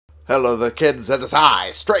Hello the kids, it is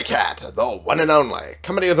I, Stray Cat, the one and only,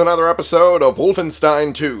 coming with another episode of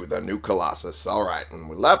Wolfenstein 2, the New Colossus. Alright, when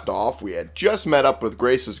we left off, we had just met up with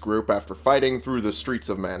Grace's group after fighting through the streets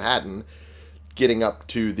of Manhattan, getting up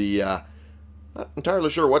to the, not entirely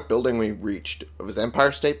sure what building we reached. It was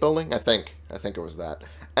Empire State Building? I think it was that.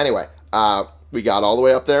 Anyway, we got all the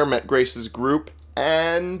way up there, met Grace's group,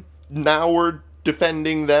 and now we're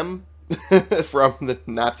defending them from the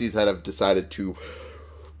Nazis that have decided to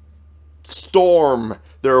storm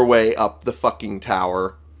their way up the fucking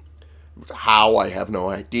tower. How, I have no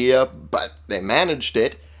idea, but they managed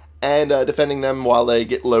it, and defending them while they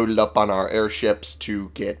get loaded up on our airships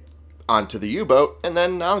to get onto the U-boat, and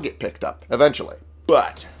then I'll get picked up eventually.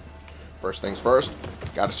 But first things first,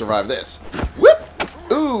 gotta survive this. Whoop!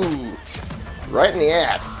 Ooh! Right in the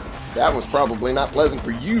ass. That was probably not pleasant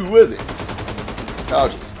for you, was it? Oh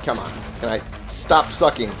jeez, come on. Can I stop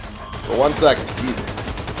sucking for 1 second? Jesus.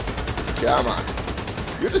 Come on.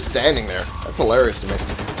 You're just standing there. That's hilarious to me.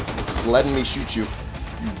 Just letting me shoot you.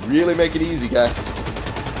 You really make it easy, guy.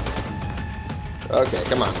 Okay,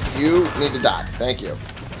 come on. You need to die. Thank you.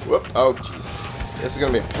 Whoop. Oh, jeez. This is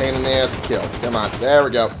going to be a pain in the ass to kill. Come on. There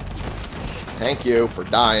we go. Thank you for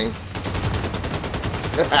dying.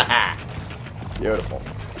 Beautiful.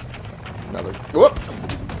 Another. Whoop.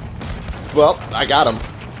 Well, I got him.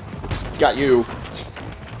 Got you.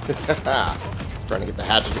 Trying to get the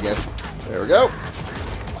hatchet again. There we go.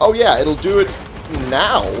 Oh yeah, it'll do it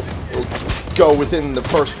now. It'll go within the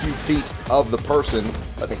first few feet of the person.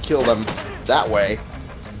 Let me kill them that way.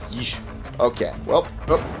 Yeesh. Okay, well.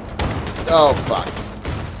 Oh, fuck.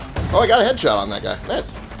 Oh, I got a headshot on that guy.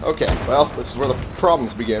 Nice. Okay, well, this is where the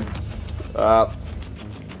problems begin.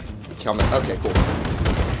 Coming. Okay, cool.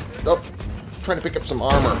 Oh, trying to pick up some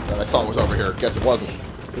armor that I thought was over here. Guess it wasn't.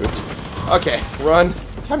 Oops. Okay, run.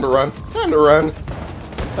 Time to run. Time to run.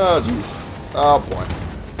 Oh, jeez. Oh, boy.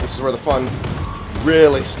 This is where the fun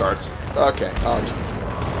really starts. Okay. Oh,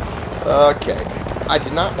 jeez. Okay. I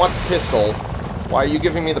did not want the pistol. Why are you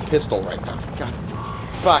giving me the pistol right now? God.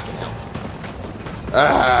 Fucking hell.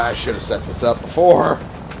 I should have set this up before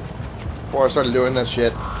I started doing this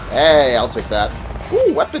shit. Hey, I'll take that.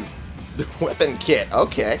 Ooh, weapon. Weapon kit.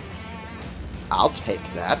 Okay. I'll take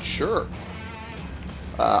that. Sure.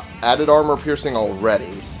 Added armor piercing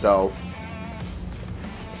already, so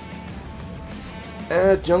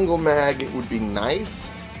jungle mag would be nice,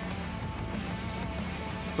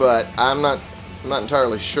 but I'm not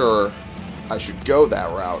entirely sure I should go that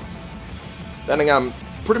route. Then again, I'm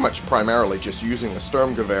pretty much primarily just using the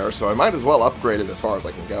Sturmgewehr, so I might as well upgrade it as far as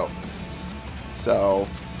I can go. So,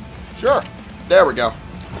 sure. There we go.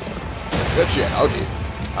 Good shit. Oh, jeez.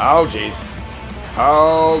 Oh, jeez.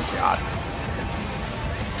 Oh, God.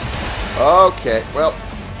 Okay, well,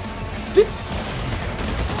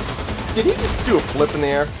 did he just do a flip in the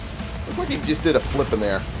air? Looks like he just did a flip in the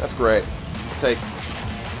air. That's great. Take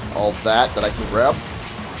all that I can grab.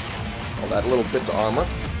 All that little bits of armor.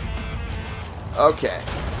 Okay.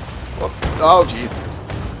 Whoop. Oh, jeez.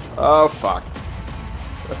 Oh, fuck.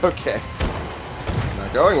 Okay. This is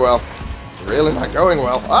not going well. It's really not going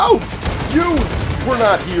well. Oh! You were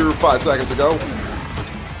not here 5 seconds ago.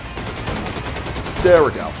 There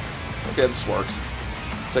we go. Okay, this works.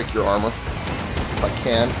 Take your armor. If I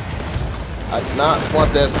can. I do not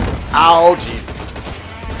want this. Ow, jeez.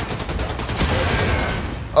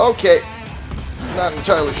 Okay. Not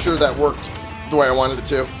entirely sure that worked the way I wanted it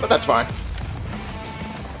to, but that's fine.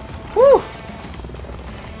 Whew.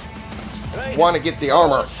 Want to get the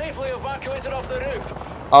armor.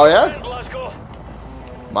 Oh, yeah?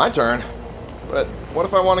 My turn. But what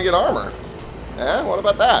if I want to get armor? Eh, what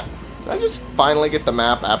about that? Did I just finally get the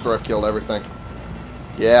map after I've killed everything?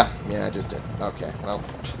 Yeah, I just did. Okay, well,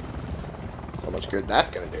 so much good that's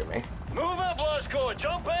gonna do me. Move up, Lasco,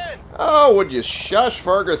 jump in! Oh, would you shush,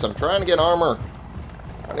 Fergus? I'm trying to get armor.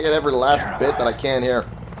 Trying to get every last bit that I can here.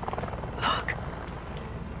 Look,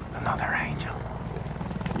 another angel.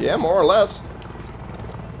 Yeah, more or less.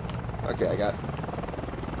 Okay, I got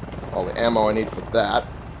all the ammo I need for that.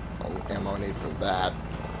 All the ammo I need for that.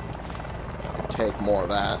 I can take more of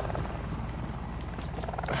that.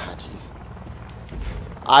 Ah, jeez.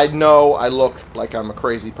 I know I look like I'm a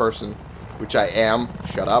crazy person, which I am.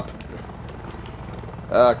 Shut up.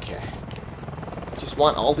 Okay. Just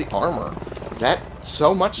want all the armor. Is that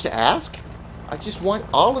so much to ask? I just want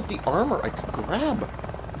all of the armor I could grab.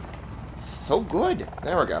 So good.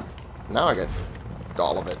 There we go. Now I get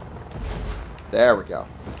all of it. There we go.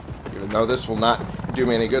 Even though this will not do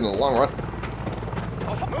me any good in the long run.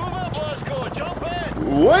 Move up, Lasco, jump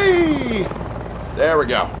in! Way! There we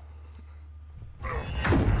go.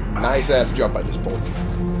 Nice ass jump I just pulled.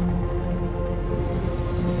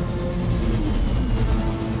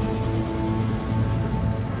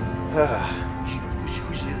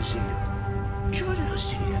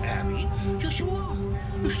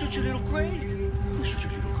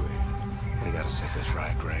 gotta set this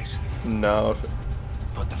right, Grace. No.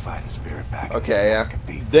 Put the fighting spirit back. Okay, yeah.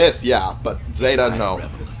 This, yeah, but Zay doesn't know.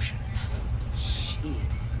 Revolution. Shit.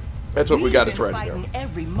 That's what we got to We've try been to do. fighting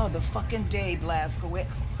every motherfucking day,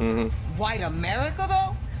 Blazkowicz. Mm-hmm. White America,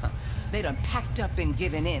 though? They done packed up and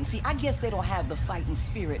given in. See, I guess they don't have the fighting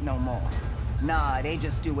spirit no more. Nah, they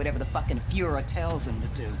just do whatever the fucking Fuhrer tells them to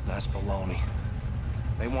do. That's baloney.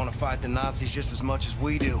 They want to fight the Nazis just as much as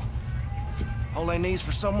we do. All they need is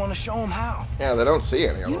for someone to show them how. Yeah, they don't see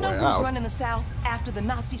any other You know way who's out. running the South after the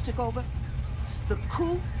Nazis took over? The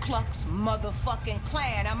Ku Klux motherfucking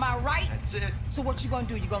Klan, am I right? That's it. So what you gonna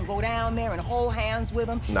do? You gonna go down there and hold hands with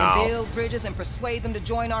them No. and build bridges and persuade them to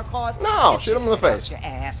join our cause? No, Get shoot 'em in the your head face. out your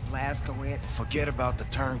ass, Blazkowicz. Forget about the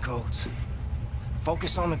turncoats.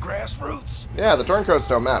 Focus on the grassroots. Yeah, the turncoats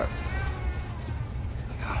don't matter.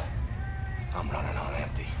 God, I'm running on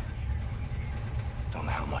empty. Don't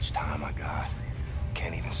know how much time I got.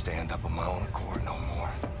 Can't even stand up on my own accord no more.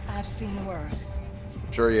 I've seen worse.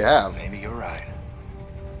 Sure you have. Maybe you're right.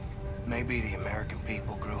 Maybe the American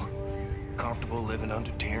people grew comfortable living under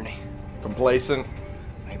tyranny. Complacent.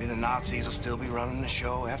 Maybe the Nazis will still be running the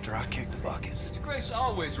show after I kick the bucket. Sister Grace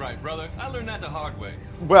always right, brother. I learned that the hard way.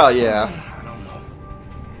 Well, yeah. I don't know.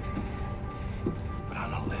 But I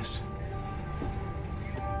know this.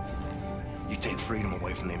 You take freedom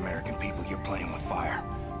away from the American people, you're playing with fire.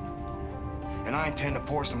 And I intend to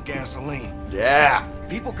pour some gasoline. Yeah.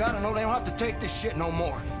 People gotta know they don't have to take this shit no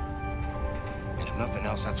more. And if nothing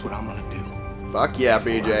else, that's what I'm gonna do. Fuck yeah,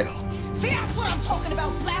 Before I BJ. go. See, that's what I'm talking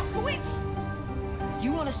about, Blazkowicz.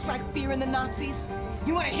 You wanna strike fear in the Nazis?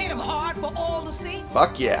 You wanna hit them hard for all to see?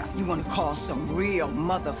 Fuck yeah. You wanna cause some real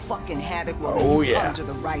motherfucking havoc? Well, Oh, then you yeah. come to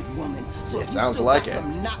the right woman. So It if you sounds still like got it.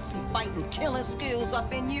 some Nazi fighting, killing skills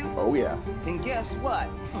up in you, Oh yeah. then guess what?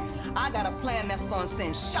 I got a plan that's gonna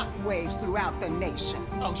send shockwaves throughout the nation.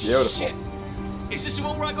 Oh, Beautiful. shit. Is this the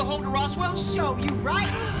one where I go home to Roswell? Show you right.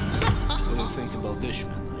 What do you think about this,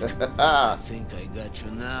 man? I think I got you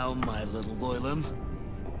now, my little goylem.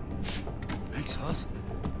 Thanks, Hoss.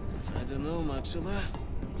 I don't know, Maxilla.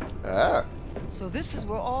 Ah. So this is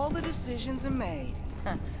where all the decisions are made.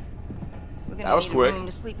 Huh. We're gonna That was need quick. a room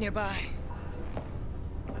to sleep nearby.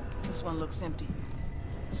 This one looks empty.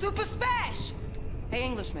 Super Spash! Hey,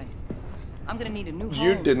 Englishman. I'm gonna need a new home.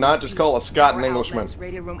 You did not just call a Scot an Power Englishman. outlets,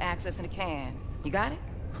 radio room access in a can. You got it?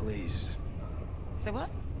 Please. Say what?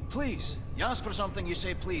 Please. You ask for something, you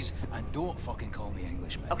say please, and don't fucking call me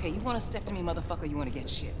Englishman. Okay, you wanna step to me, motherfucker, you wanna get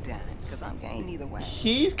shit done. Cause I'm game either way.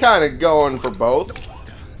 He's kind of going for both.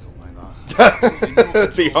 Why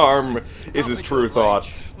not? The arm is his true thought.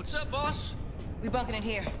 What's up, boss? We bunking in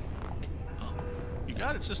here. You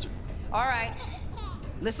got it, sister. All right.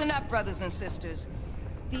 Listen up, brothers and sisters.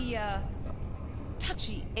 The,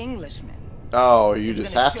 touchy Englishman. Oh, you is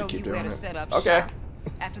just gonna have to show keep you doing where to it. set up Okay. shop.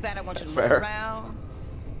 After that, I want you to That's look fair. around,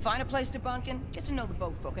 find a place to bunk in, get to know the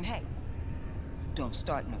boat folk, and hey, don't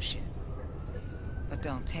start no shit. But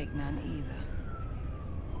don't take none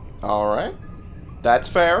either. All right. That's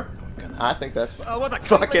fair. I think that's What the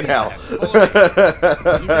fucking hell. You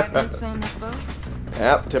got nukes on this boat?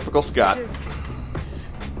 Yep, typical Scott. Do.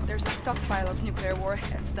 There's a stockpile of nuclear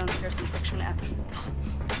warheads downstairs in Section F.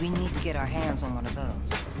 We need to get our hands on one of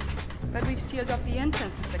those. But we've sealed off the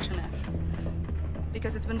entrance to Section F.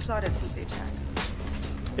 Because it's been flooded since the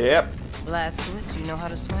attack. Yep. Blazkowicz, you know how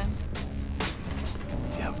to swim?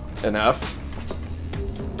 Yep. Enough.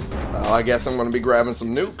 Well, I guess I'm going to be grabbing some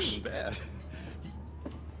nukes. Bad.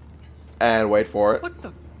 And wait for it. What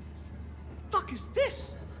the fuck is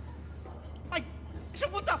this?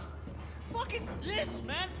 What the fuck is this,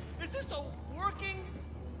 man? Is this a working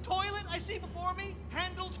toilet I see before me?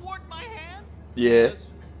 Handle toward my hand? Yeah.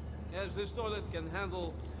 Yes, this toilet can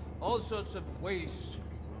handle all sorts of waste.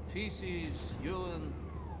 Feces, urine,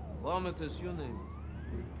 vomitus, you name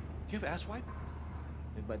it. Do you have ass wipe?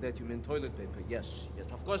 And by that you mean toilet paper, yes. Yes,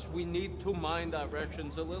 of course we need to mind our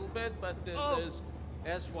rations a little bit, but there's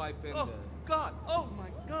ass-wipe and... Oh, God. Oh, my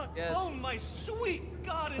God. Yes. Oh, my sweet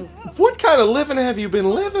God in heaven. What kind of living have you been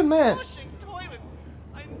living, man? Flushing toilet.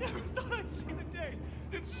 I never thought I'd see the day.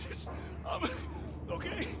 It's just,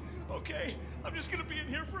 okay, okay. I'm just gonna be in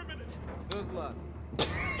here for a minute. Good luck.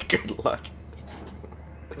 Good luck.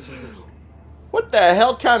 What the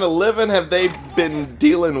hell kind of living have they been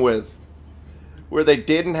dealing with? Where they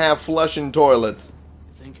didn't have flushing toilets?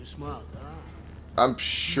 You think you're smart, huh? I'm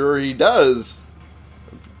sure he does.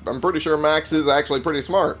 I'm pretty sure Max is actually pretty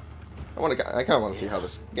smart. I kind of want to see how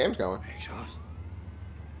this game's going. Thanks, Hoss.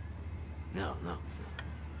 No.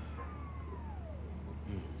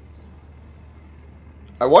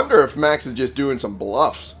 I wonder if Max is just doing some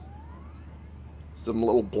bluffs. Some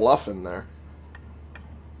little bluff in there.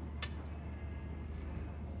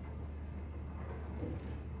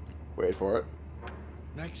 Wait for it.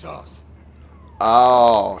 Nexus.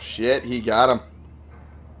 Oh, shit. He got him.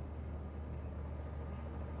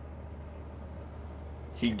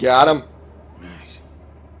 He got him. Max.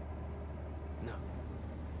 No.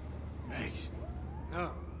 Max. No.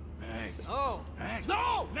 Max. No. Max.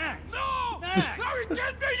 No! Max. No! Max. No, you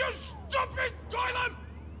did me, you stupid Goylem!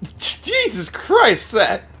 Jesus Christ,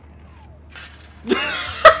 Set.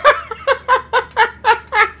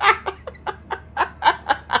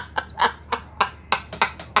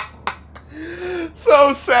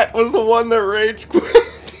 So Set was the one that rage quit.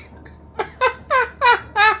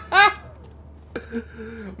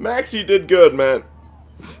 Max, you did good, man.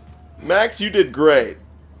 Max, you did great.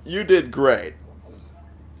 You did great.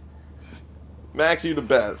 Max, you the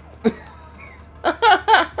best.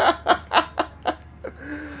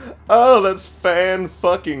 Oh, that's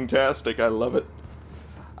fan-fucking-tastic. I love it.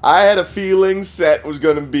 I had a feeling Set was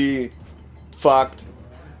gonna be fucked.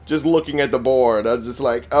 Just looking at the board, I was just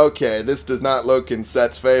like, okay, this does not look in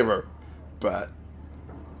Set's favor. But,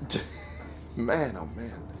 man, oh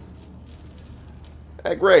man.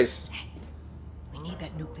 Hey, Grace. We need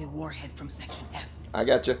that nuclear warhead from Section F. I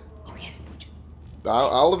got you. Go get it, would you?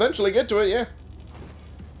 I'll eventually get to it, yeah.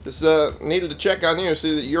 Just needed to check on you,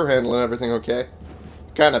 see that you're handling everything okay.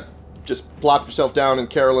 Kind of just plopped yourself down in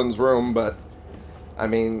Carolyn's room, but, I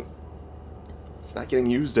mean, it's not getting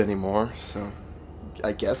used anymore, so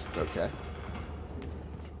I guess it's okay.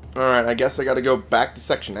 Alright, I guess I gotta go back to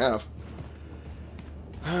Section F.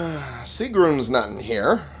 Sigrun's not in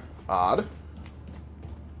here. Odd.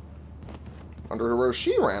 Wonder where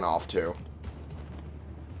she ran off to.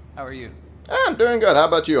 How are you? I'm doing good. How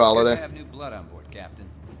about you, Good Holiday? to have new blood on board, Captain.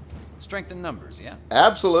 Strength in numbers, yeah?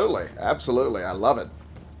 Absolutely. Absolutely. I love it.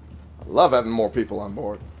 I love having more people on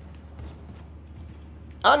board.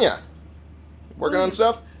 Anya! Working on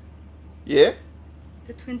stuff? Yeah?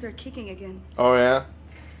 The twins are kicking again. Oh, yeah?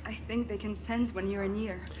 I think they can sense when you're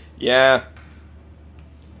near. Yeah.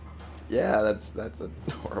 Yeah, that's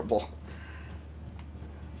adorable.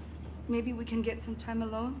 Maybe we can get some time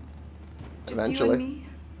alone? Just Eventually. you and me?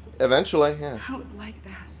 Eventually, yeah. I would like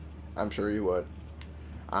that. I'm sure you would.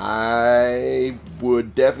 I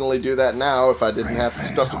would definitely do that now if I didn't have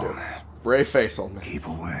stuff to do. Brave face on me. Keep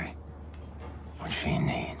away. What she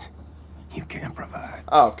needs, you can't provide.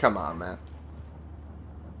 Oh, come on, man.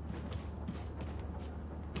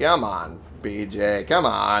 Come on, BJ. Come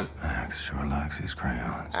on. Max sure likes his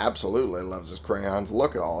crayons. Absolutely loves his crayons.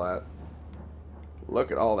 Look at all that. Look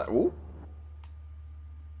at all that. Ooh.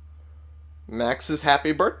 Max's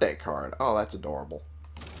happy birthday card. Oh, that's adorable.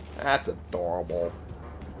 That's adorable.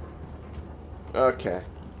 Okay.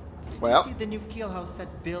 Well. Did you see the new kill house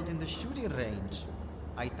set built in the shooting range?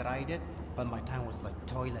 I tried it, but my time was like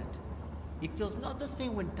toilet. It feels not the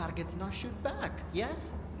same when targets not shoot back,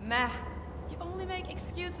 yes? Meh. You only make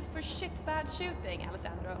excuses for shit bad shooting,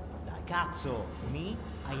 Alessandro. Ragazzo, me?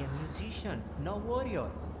 I am musician, no warrior.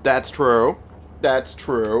 That's true. That's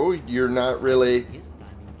true. You're not really... His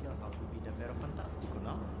time in kill house would be davvero fantastico,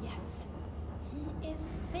 no? Yes. He is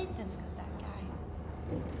Satan's good, that guy.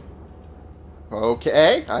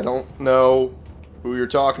 Okay. I don't know who you're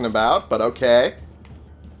talking about, but okay.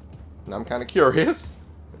 And I'm kind of curious.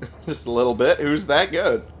 Just a little bit. Who's that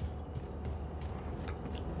good?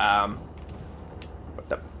 What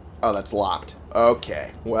the... Oh, that's locked. Okay.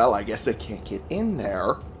 Well, I guess I can't get in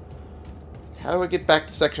there. How do I get back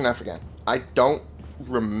to Section F again? I don't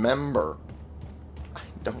remember. I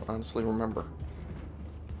don't honestly remember.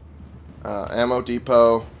 Ammo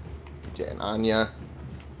depot. BJ and Anya.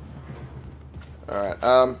 Alright,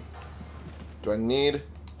 do I need...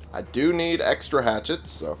 I do need extra hatchets,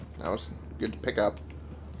 so that was good to pick up.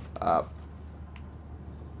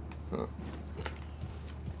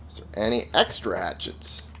 Is there any extra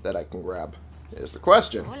hatchets that I can grab? Is the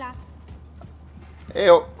question. Hola.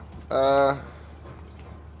 Heyo.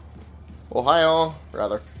 Ohio,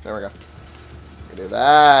 rather. There we go. Can do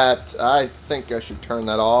that. I think I should turn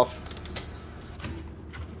that off.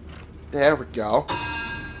 There we go.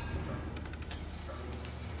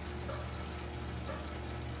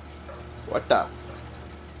 What the?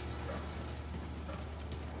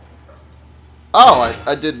 Oh,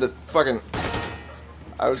 I did the fucking...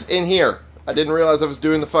 I was in here. I didn't realize I was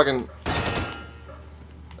doing the fucking...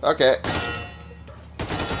 Okay.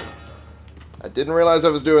 I didn't realize I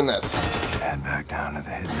was doing this. Head back down to the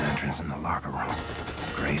hidden entrance in the locker room.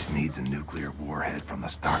 Grace needs a nuclear warhead from the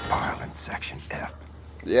stockpile in Section F.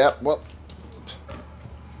 Yep, well...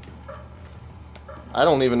 I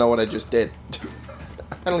don't even know what I just did.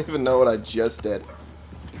 I don't even know what I just did.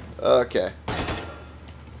 Okay.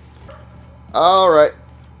 Alright.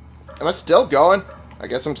 Am I still going? I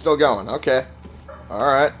guess I'm still going. Okay.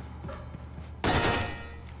 Alright.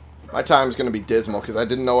 My time's gonna be dismal because I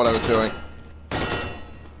didn't know what I was doing.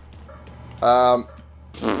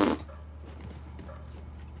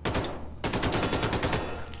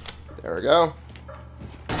 There we go.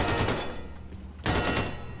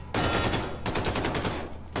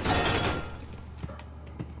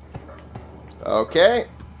 Okay.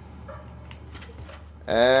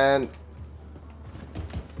 And...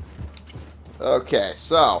 okay,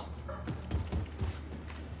 so...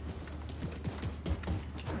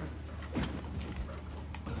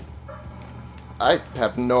 I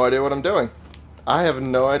have no idea what I'm doing. I have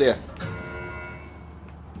no idea.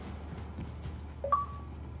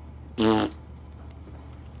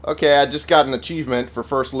 Okay, I just got an achievement for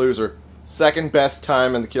first loser. Second best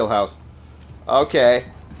time in the kill house. Okay.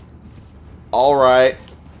 Alright.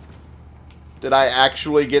 Did I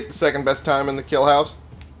actually get the second best time in the kill house?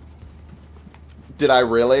 Did I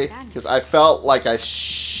really? Because I felt like I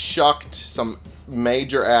shucked some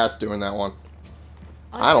major ass doing that one.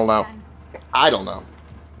 I don't know. I don't know.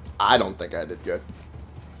 I don't think I did good.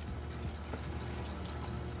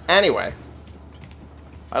 Anyway.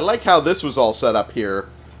 I like how this was all set up here.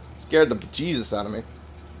 Scared the bejesus out of me.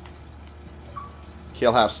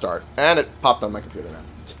 Kill house start. And it popped on my computer now.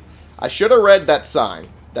 I should have read that sign.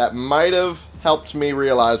 That might have helped me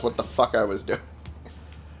realize what the fuck I was doing.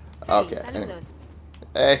 Okay. Anyway.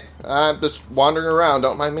 Hey, I'm just wandering around.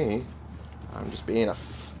 Don't mind me. I'm just being a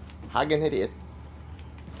haggin' idiot.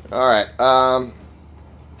 Alright. I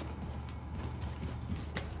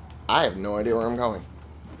have no idea where I'm going.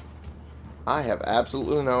 I have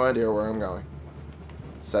absolutely no idea where I'm going.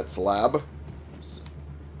 Set slab.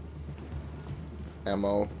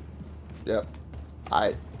 Ammo. Yep.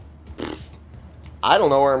 I don't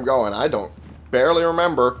know where I'm going. I don't barely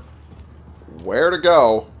remember where to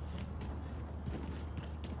go.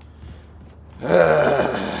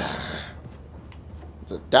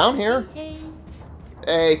 Is it down here?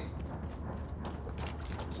 Hey.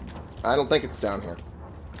 I don't think it's down here.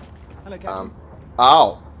 Hello, Captain.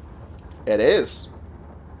 Oh. It is.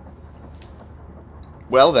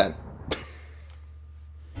 Well then.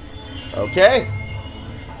 Okay.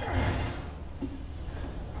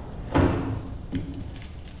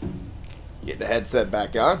 Get the headset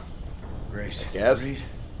back on. Grace, yes. Reed,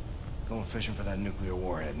 going fishing for that nuclear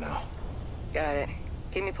warhead now. Got it.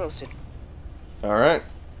 Keep me posted. Alright.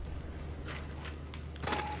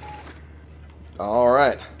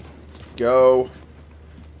 Alright. Let's go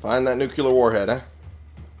find that nuclear warhead, huh?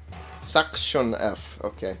 Section F.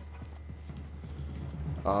 Okay.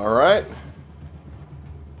 Alright.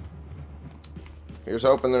 Here's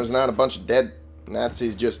hoping there's not a bunch of dead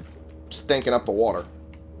Nazis just stinking up the water.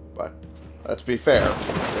 But, let's be fair.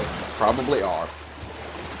 They probably are.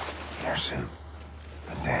 Your suit.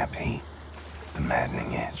 The damp heat. The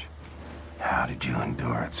maddening itch. How did you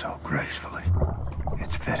endure it so gracefully?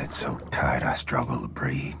 It's fitted so tight I struggle to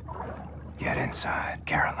breathe. Yet inside,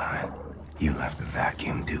 Caroline, you left the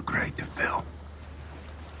vacuum too great to fill.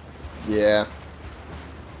 Yeah.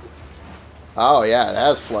 Oh yeah, it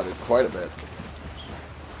has flooded quite a bit.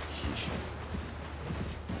 Yeesh.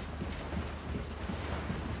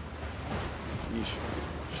 Yeesh.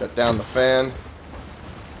 Shut down the fan.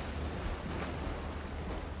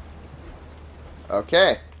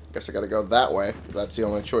 Okay. Guess I gotta go that way. That's the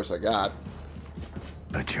only choice I got.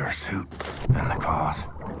 But your suit and the cause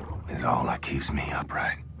is all that keeps me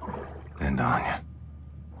upright. And Anya,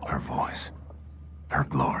 her voice, her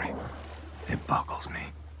glory, it buckles me.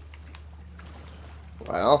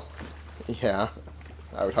 Well, yeah,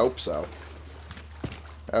 I would hope so.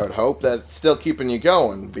 I would hope that it's still keeping you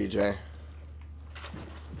going, BJ.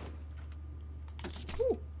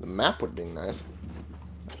 Ooh, the map would be nice.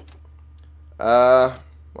 Well,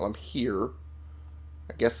 I'm here.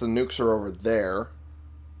 I guess the nukes are over there.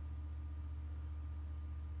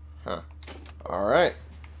 Huh. Alright.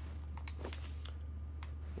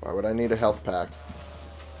 Why would I need a health pack?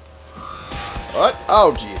 What?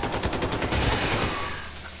 Oh, jeez.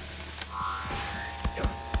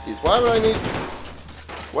 Jeez, why would I need...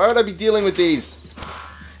 Why would I be dealing with these?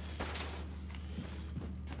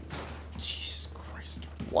 Jesus Christ.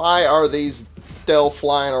 Why are these still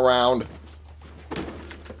flying around?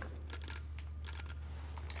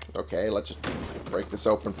 Okay, let's just break this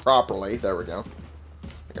open properly. There we go.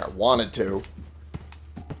 I think I wanted to.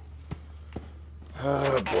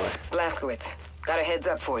 Oh, boy. Blazkowicz, got a heads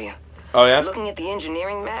up for you. Oh, yeah? Looking at the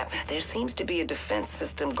engineering map, there seems to be a defense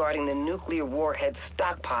system guarding the nuclear warhead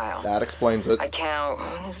stockpile. That explains it. I count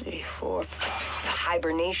 1, 2, 3, 4, 5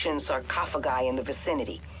 hibernation sarcophagi in the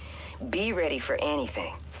vicinity. Be ready for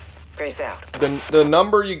anything. Grace out. The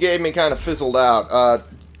number you gave me kind of fizzled out.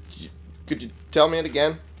 Could you tell me it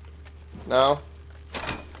again? No?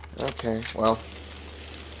 Okay, well.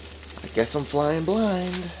 I guess I'm flying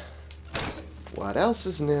blind. What else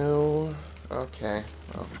is new? Okay,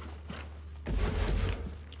 well.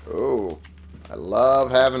 Ooh. I love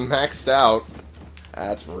having maxed out.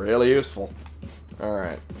 That's really useful.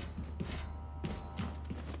 Alright.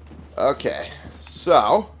 Okay,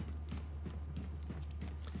 so.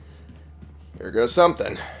 Here goes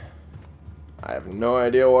something. I have no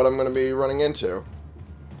idea what I'm going to be running into.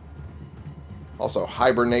 Also,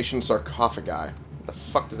 hibernation sarcophagi. What the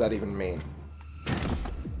fuck does that even mean?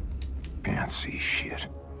 Can't see shit.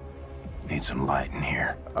 Need some light in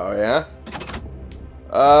here. Oh, yeah?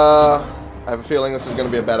 I have a feeling this is going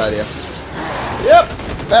to be a bad idea. Yep!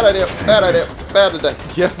 Bad idea, bad idea, bad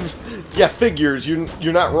idea. Yeah, figures,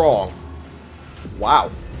 you're not wrong. Wow.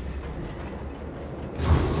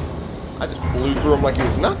 I just blew through him like he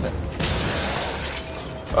was nothing.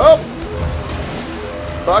 Oh!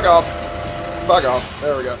 Fuck off. Fuck off.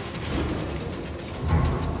 There we go.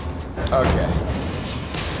 Okay.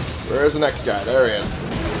 Where's the next guy? There he is.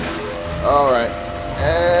 Alright.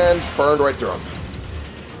 And burned right through him.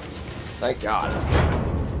 Thank God.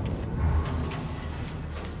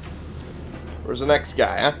 Where's the next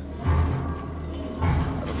guy, huh? I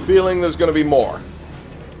have a feeling there's going to be more.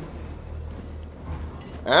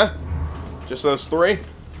 Huh? Just those three?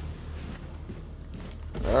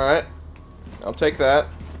 Alright. I'll take that.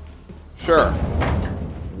 Sure.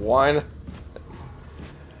 Wine.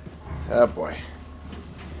 Oh boy.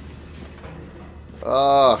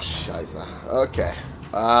 Oh, scheisse. Okay.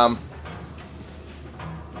 Can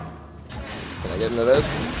I get into this?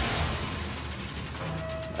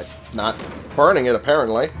 I'm not burning it,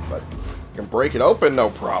 apparently, but I can break it open,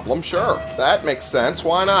 no problem. Sure. That makes sense.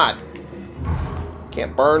 Why not?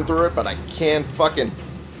 Can't burn through it, but I can fucking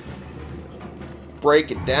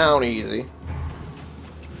break it down easy.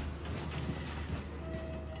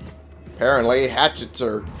 Apparently, hatchets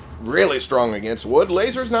are really strong against wood.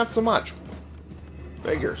 Lasers, not so much.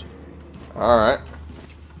 Figures. Alright.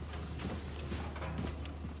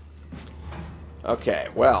 Okay,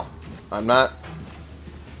 well, I'm not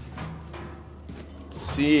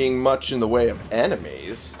seeing much in the way of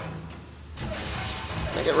enemies.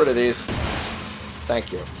 Can I get rid of these?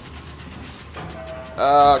 Thank you.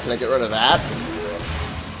 Can I get rid of that?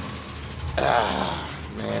 Ah,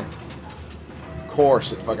 man. Of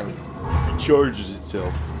course it fucking recharges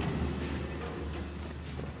itself.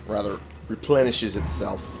 Rather, replenishes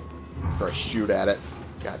itself after I shoot at it.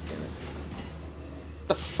 God damn it. What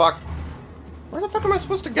the fuck? Where the fuck am I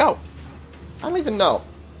supposed to go? I don't even know.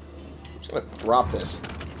 I'm just gonna drop this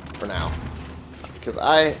for now. Because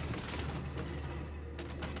I...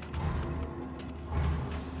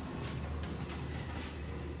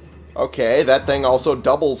 Okay, that thing also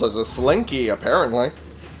doubles as a slinky, apparently.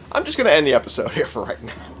 I'm just gonna end the episode here for right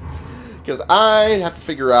now. Because I have to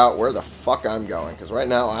figure out where the fuck I'm going. Because right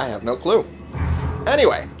now, I have no clue.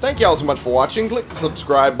 Anyway, thank you all so much for watching. Click the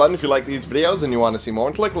subscribe button if you like these videos and you want to see more.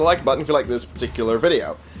 And click the like button if you like this particular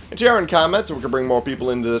video. And share in comments so we can bring more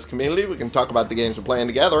people into this community. We can talk about the games we're playing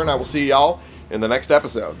together. And I will see y'all in the next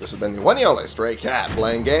episode. This has been the one and only Stray Cat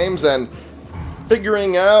playing games and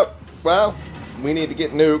figuring out, well, we need to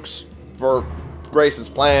get nukes for Grace's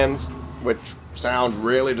plans, which sound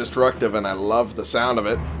really destructive, and I love the sound of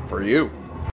it for you.